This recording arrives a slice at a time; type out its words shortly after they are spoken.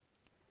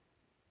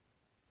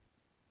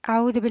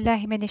أعوذ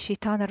بالله من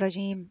الشيطان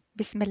الرجيم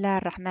بسم الله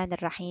الرحمن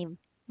الرحيم.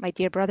 My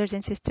dear brothers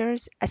and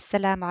sisters,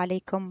 Assalamu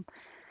alaikum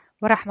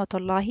wa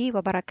rahmatullahi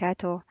wa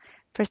barakatuh.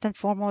 First and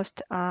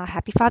foremost,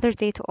 happy Father's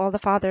Day to all the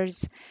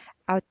fathers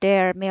out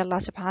there. May Allah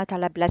subhanahu wa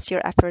ta'ala bless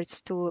your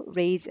efforts to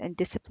raise and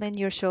discipline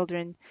your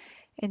children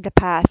in the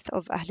path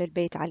of Ahlul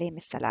Bayt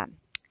alayhim salam.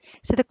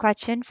 So the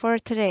question for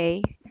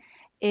today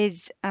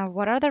is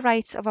what are the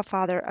rights of a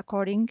father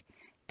according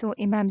to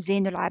Imam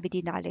Zainul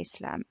Abideen alayhi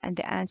salam? And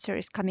the answer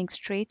is coming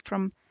straight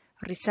from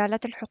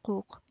Risalat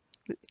al-Huquq,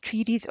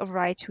 Treatise of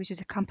Rights, which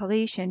is a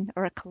compilation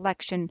or a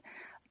collection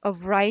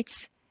of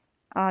rights,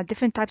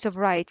 different types of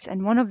rights,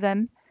 and one of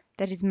them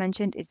that is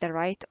mentioned is the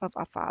right of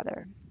a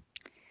father.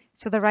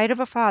 So the right of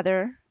a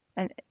father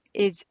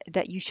is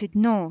that you should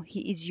know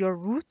he is your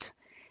root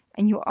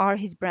and you are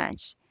his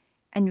branch,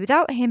 and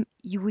without him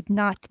you would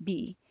not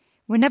be.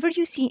 Whenever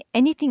you see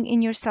anything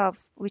in yourself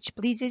which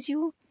pleases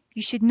you,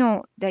 you should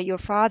know that your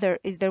father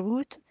is the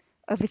root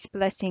of his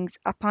blessings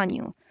upon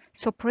you.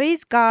 So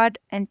praise God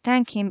and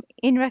thank him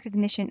in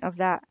recognition of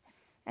that,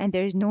 and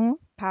there is no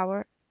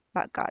power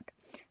but God.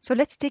 So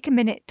let's take a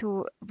minute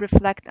to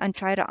reflect and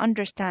try to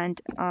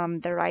understand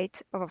the right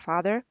of a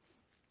father.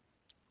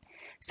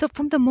 So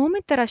from the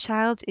moment that a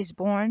child is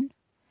born,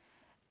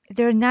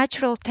 their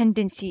natural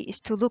tendency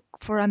is to look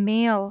for a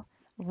male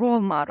role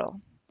model.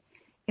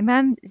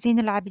 Imam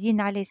Zainul Abideen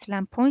alayhi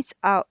salam points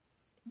out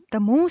the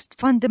most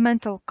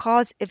fundamental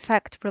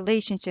cause-effect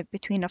relationship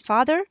between a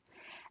father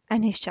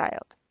and his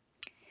child.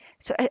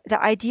 So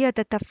the idea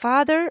that the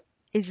father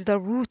is the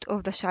root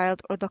of the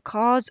child or the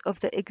cause of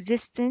the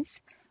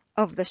existence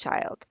of the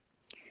child.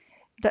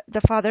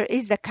 The father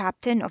is the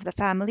captain of the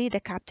family, the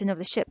captain of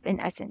the ship in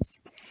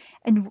essence.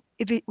 And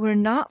if it were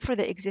not for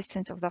the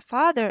existence of the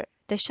father,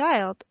 the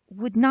child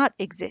would not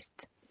exist.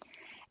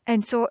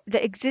 And so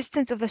the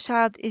existence of the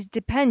child is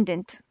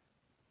dependent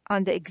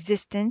on the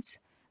existence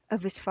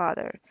of his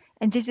father.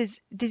 And this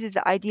is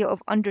the idea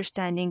of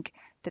understanding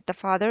that the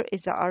father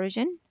is the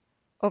origin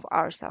of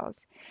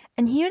ourselves.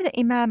 And here the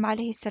Imam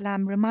alayhi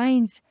salam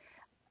reminds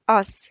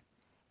us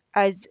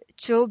as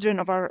children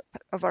of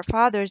our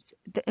fathers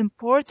the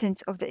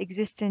importance of the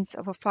existence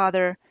of a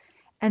father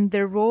and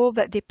the role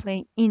that they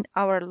play in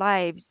our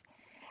lives,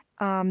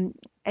 um,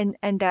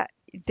 and that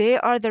they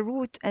are the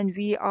root and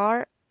we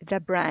are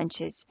the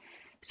branches.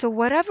 So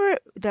whatever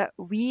that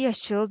we as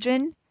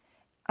children,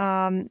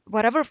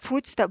 whatever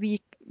fruits that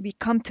we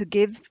come to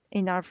give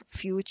in our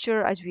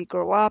future as we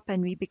grow up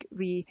and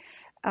we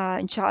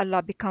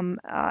inshallah become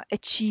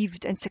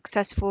achieved and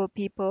successful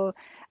people,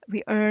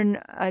 we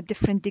earn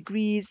different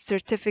degrees,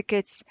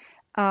 certificates,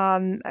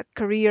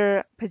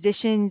 career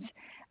positions,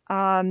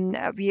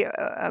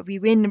 we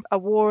win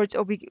awards,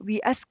 or we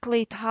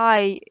escalate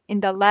high in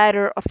the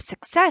ladder of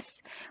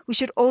success. We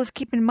should always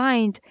keep in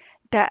mind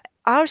that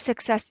our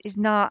success is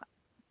not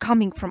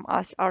coming from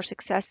us. Our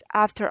success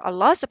after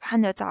Allah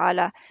subhanahu wa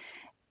ta'ala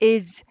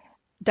is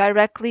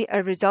directly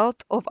a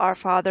result of our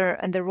father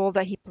and the role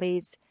that he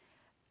plays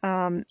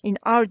in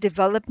our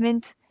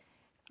development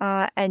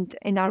and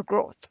in our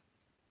growth.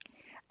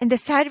 And the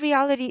sad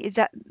reality is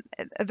that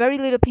very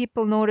little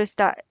people notice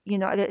that,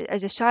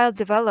 as a child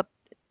develop,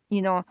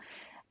 you know,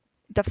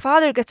 the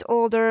father gets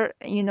older,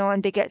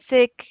 and they get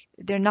sick.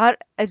 They're not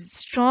as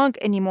strong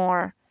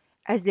anymore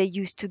as they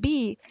used to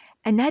be.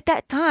 And at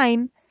that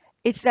time,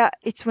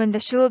 it's when the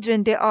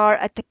children they are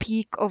at the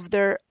peak of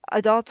their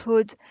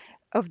adulthood,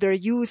 of their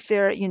youth.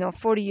 They're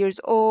 40 years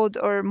old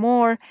or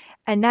more,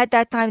 and at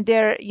that time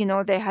they're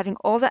having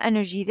all the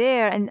energy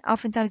there, and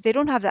oftentimes they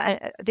don't have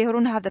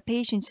the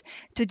patience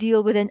to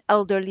deal with an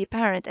elderly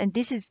parent. And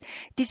this is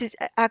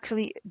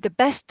actually the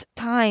best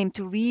time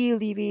to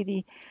really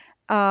really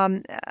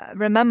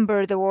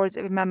remember the words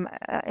of Imam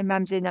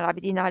Zainul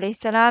Abideen alayhi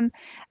salam,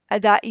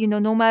 that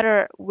no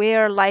matter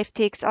where life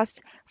takes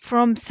us,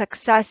 from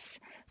success,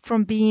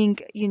 from being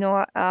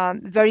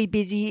very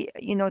busy,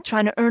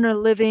 trying to earn a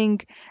living,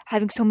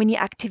 having so many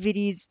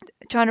activities,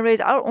 trying to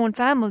raise our own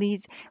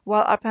families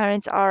while our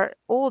parents are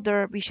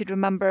older, we should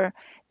remember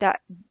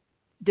that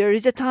there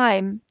is a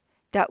time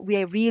that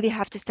we really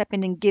have to step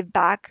in and give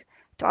back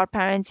to our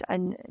parents,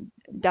 and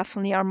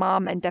definitely our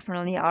mom, and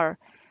definitely our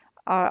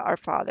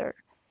father.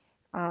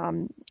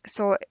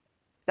 So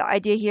the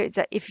idea here is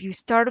that if you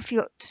start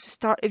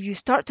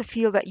to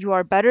feel that you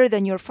are better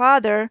than your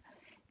father,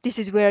 this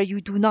is where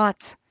you're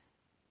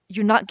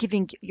not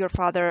giving your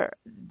father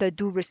the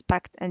due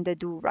respect and the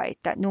due right.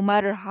 That no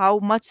matter how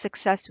much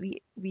success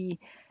we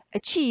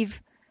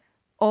achieve,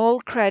 all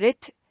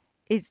credit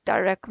is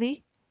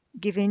directly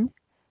given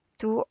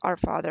to our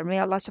father. May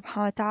Allah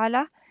subhanahu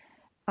wa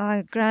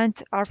ta'ala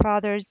grant our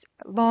fathers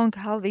long,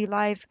 healthy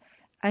life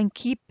and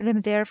keep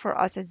them there for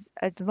us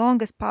as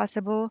long as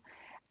possible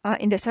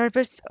in the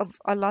service of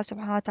Allah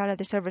subhanahu wa ta'ala,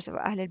 the service of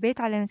Ahlul Bayt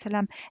alayhi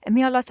salam. And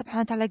may Allah subhanahu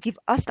wa ta'ala give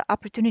us the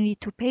opportunity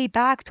to pay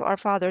back to our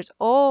fathers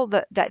all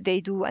that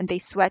they do and they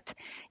sweat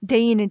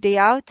day in and day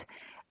out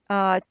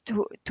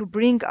to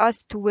bring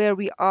us to where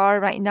we are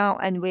right now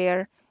and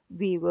where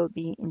we will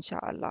be,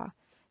 inshallah.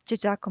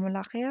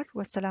 Jazakumullah khair.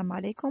 Wassalamu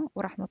alaikum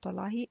wa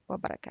rahmatullahi wa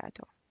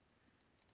barakatuh.